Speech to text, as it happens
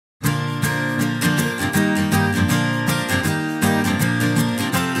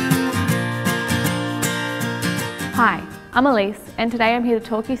I'm Elise, and today I'm here to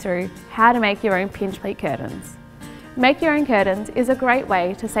talk you through how to make your own pinch pleat curtains. Make your own curtains is a great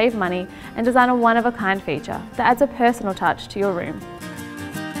way to save money and design a one-of-a-kind feature that adds a personal touch to your room.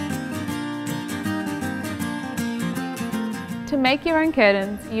 To make your own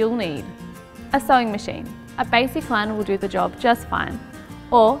curtains, you'll need a sewing machine. A basic one will do the job just fine,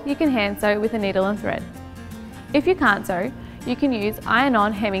 or you can hand sew with a needle and thread. If you can't sew, you can use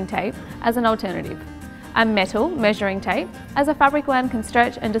iron-on hemming tape as an alternative, a metal measuring tape, as a fabric one can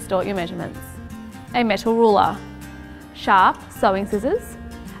stretch and distort your measurements, a metal ruler, sharp sewing scissors,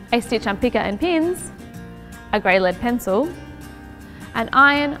 a stitch unpicker and pins, a grey lead pencil, an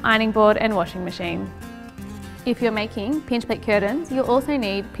ironing board and washing machine. If you're making pinch pleat curtains, you'll also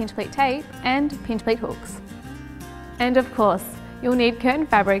need pinch pleat tape and pinch pleat hooks. And of course, you'll need curtain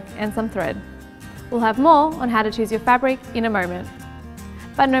fabric and some thread. We'll have more on how to choose your fabric in a moment.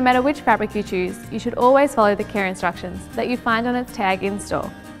 But no matter which fabric you choose, you should always follow the care instructions that you find on its tag in store.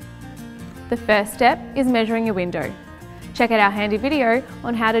 The first step is measuring your window. Check out our handy video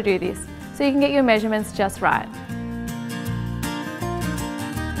on how to do this so you can get your measurements just right.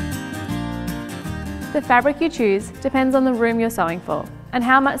 The fabric you choose depends on the room you're sewing for and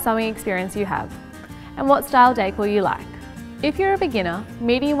how much sewing experience you have and what style decor you like. If you're a beginner,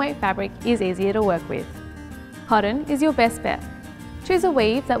 medium weight fabric is easier to work with. Cotton is your best bet. Choose a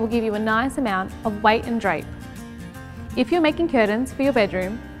weave that will give you a nice amount of weight and drape. If you're making curtains for your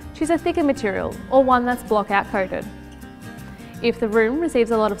bedroom, choose a thicker material or one that's blockout coated. If the room receives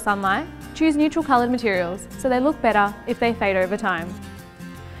a lot of sunlight, choose neutral coloured materials so they look better if they fade over time.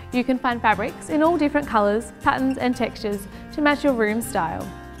 You can find fabrics in all different colours, patterns and textures to match your room style.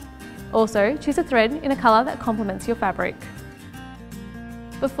 Also, choose a thread in a colour that complements your fabric.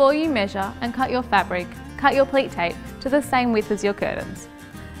 Before you measure and cut your fabric, cut your pleat tape to the same width as your curtains.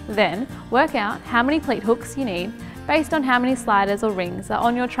 Then, work out how many pleat hooks you need based on how many sliders or rings are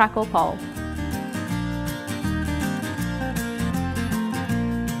on your track or pole.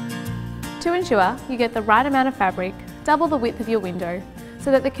 To ensure you get the right amount of fabric, double the width of your window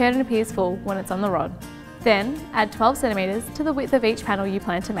so that the curtain appears full when it's on the rod. Then, add 12 centimetres to the width of each panel you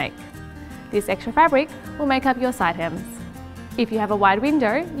plan to make. This extra fabric will make up your side hems. If you have a wide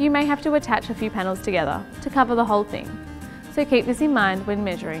window, you may have to attach a few panels together to cover the whole thing, so keep this in mind when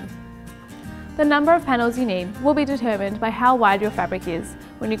measuring. The number of panels you need will be determined by how wide your fabric is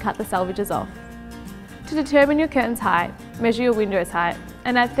when you cut the selvages off. To determine your curtain's height, measure your window's height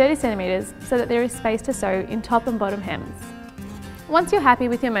and add 30 centimetres so that there is space to sew in top and bottom hems. Once you're happy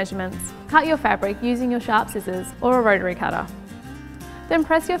with your measurements, cut your fabric using your sharp scissors or a rotary cutter. Then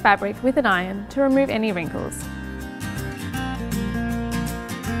press your fabric with an iron to remove any wrinkles.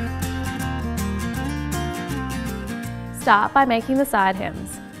 Start by making the side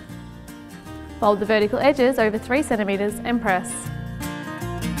hems. Fold the vertical edges over 3 centimetres and press.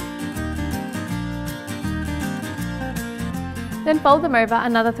 Then fold them over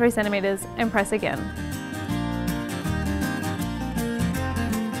another 3 centimetres and press again.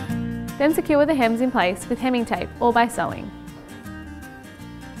 Then secure the hems in place with hemming tape or by sewing.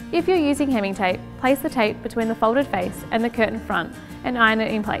 If you're using hemming tape, place the tape between the folded face and the curtain front and iron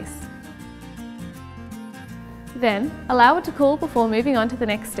it in place. Then, allow it to cool before moving on to the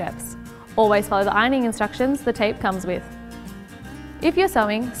next steps. Always follow the ironing instructions the tape comes with. If you're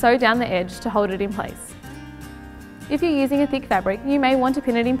sewing, sew down the edge to hold it in place. If you're using a thick fabric, you may want to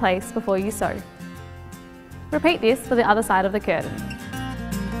pin it in place before you sew. Repeat this for the other side of the curtain.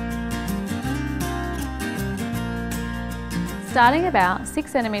 Starting about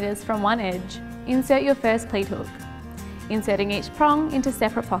 6 centimetres from one edge, insert your first pleat hook, inserting each prong into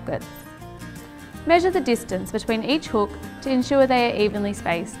separate pockets. Measure the distance between each hook to ensure they are evenly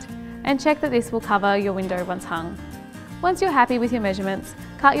spaced and check that this will cover your window once hung. Once you're happy with your measurements,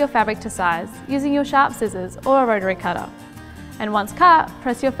 cut your fabric to size using your sharp scissors or a rotary cutter. And once cut,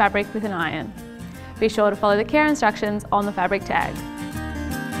 press your fabric with an iron. Be sure to follow the care instructions on the fabric tag.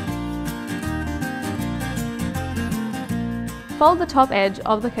 Fold the top edge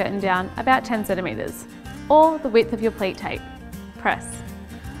of the curtain down about 10 centimetres or the width of your pleat tape. Press.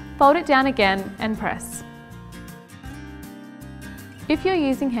 Fold it down again and press. If you're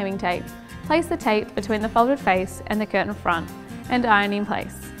using hemming tape, place the tape between the folded face and the curtain front and iron in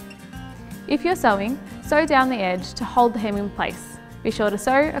place. If you're sewing, sew down the edge to hold the hem in place. Be sure to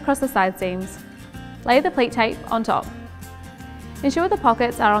sew across the side seams. Lay the pleat tape on top. Ensure the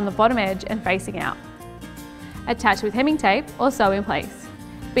pockets are on the bottom edge and facing out. Attach with hemming tape or sew in place,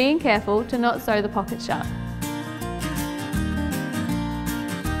 being careful to not sew the pocket shut.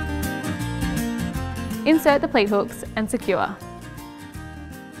 Insert the pleat hooks and secure.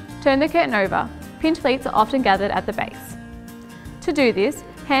 Turn the curtain over. Pinch pleats are often gathered at the base. To do this,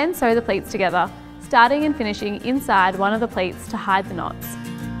 hand sew the pleats together, starting and finishing inside one of the pleats to hide the knots.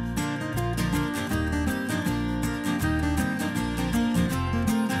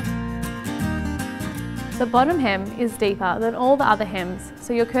 The bottom hem is deeper than all the other hems,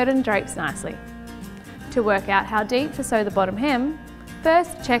 so your curtain drapes nicely. To work out how deep to sew the bottom hem,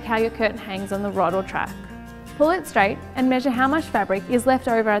 first check how your curtain hangs on the rod or track. Pull it straight and measure how much fabric is left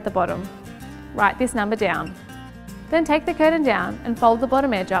over at the bottom. Write this number down. Then take the curtain down and fold the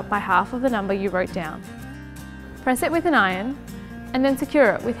bottom edge up by half of the number you wrote down. Press it with an iron and then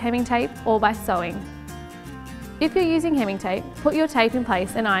secure it with hemming tape or by sewing. If you're using hemming tape, put your tape in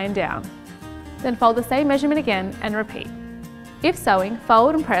place and iron down. Then fold the same measurement again and repeat. If sewing,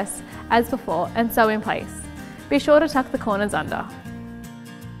 fold and press as before and sew in place. Be sure to tuck the corners under.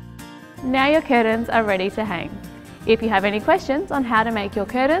 Now your curtains are ready to hang. If you have any questions on how to make your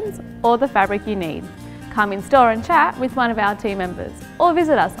curtains or the fabric you need, come in store and chat with one of our team members or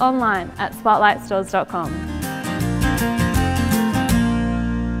visit us online at spotlightstores.com.